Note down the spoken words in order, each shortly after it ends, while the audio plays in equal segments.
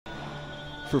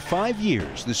For 5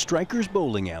 years, the Strikers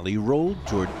bowling alley rolled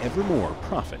toward ever more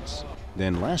profits.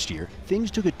 Then last year, things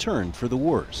took a turn for the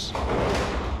worse.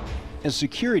 As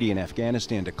security in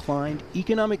Afghanistan declined,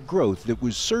 economic growth that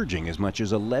was surging as much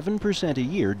as 11% a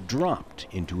year dropped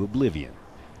into oblivion.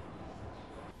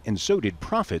 And so did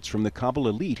profits from the Kabul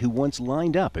elite who once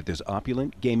lined up at this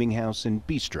opulent gaming house and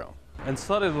bistro. And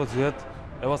started it was good.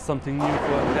 It was something new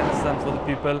for Afghanistan, for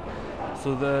the people.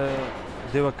 So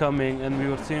they were coming and we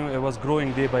were seeing it was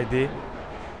growing day by day.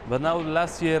 But now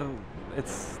last year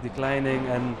it's declining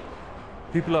and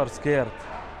people are scared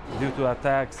due to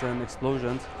attacks and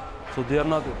explosions. So they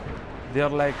are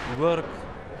like work,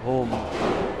 home.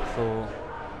 So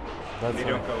that's they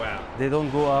don't go out. They don't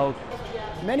go out.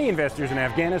 Many investors in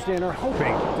Afghanistan are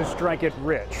hoping to strike it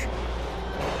rich.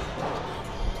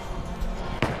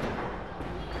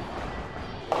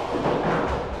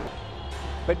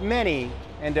 But many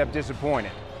end up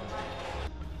disappointed.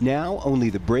 Now only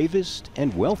the bravest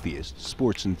and wealthiest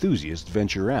sports enthusiasts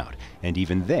venture out, and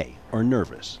even they are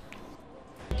nervous.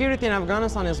 Security in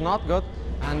Afghanistan is not good,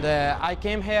 and I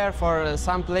came here for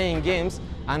some playing games,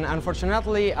 and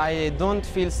unfortunately I don't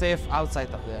feel safe outside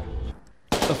of there.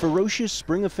 A ferocious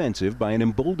spring offensive by an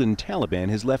emboldened Taliban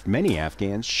has left many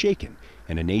Afghans shaken,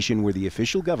 in a nation where the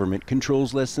official government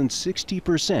controls less than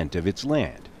 60% of its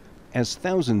land. As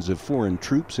thousands of foreign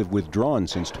troops have withdrawn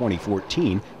since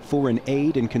 2014, foreign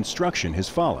aid and construction has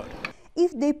followed.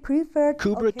 If they prefer,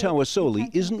 Kubra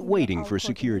Tawasoli isn't waiting for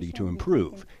security to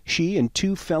improve. She and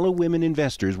 2 fellow women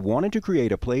investors wanted to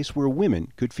create a place where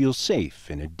women could feel safe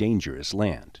in a dangerous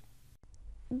land.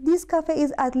 This cafe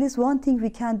is at least one thing we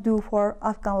can do for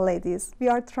Afghan ladies. We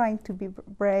are trying to be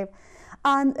brave.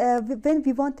 And when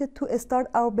we wanted to start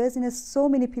our business, so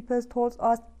many people told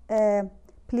us,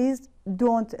 please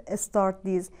don't start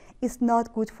this. It's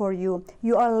not good for you.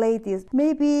 You are ladies.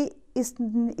 Maybe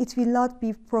it will not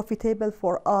be profitable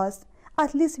for us.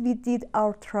 At least we did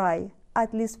our try.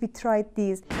 At least we tried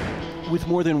this. With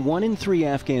more than 1 in 3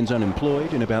 Afghans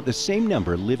unemployed and about the same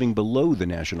number living below the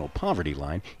national poverty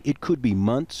line, it could be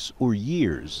months or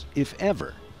years, if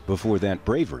ever, before that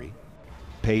bravery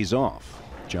pays off.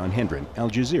 Hendren,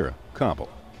 Al Jazeera, Kabul.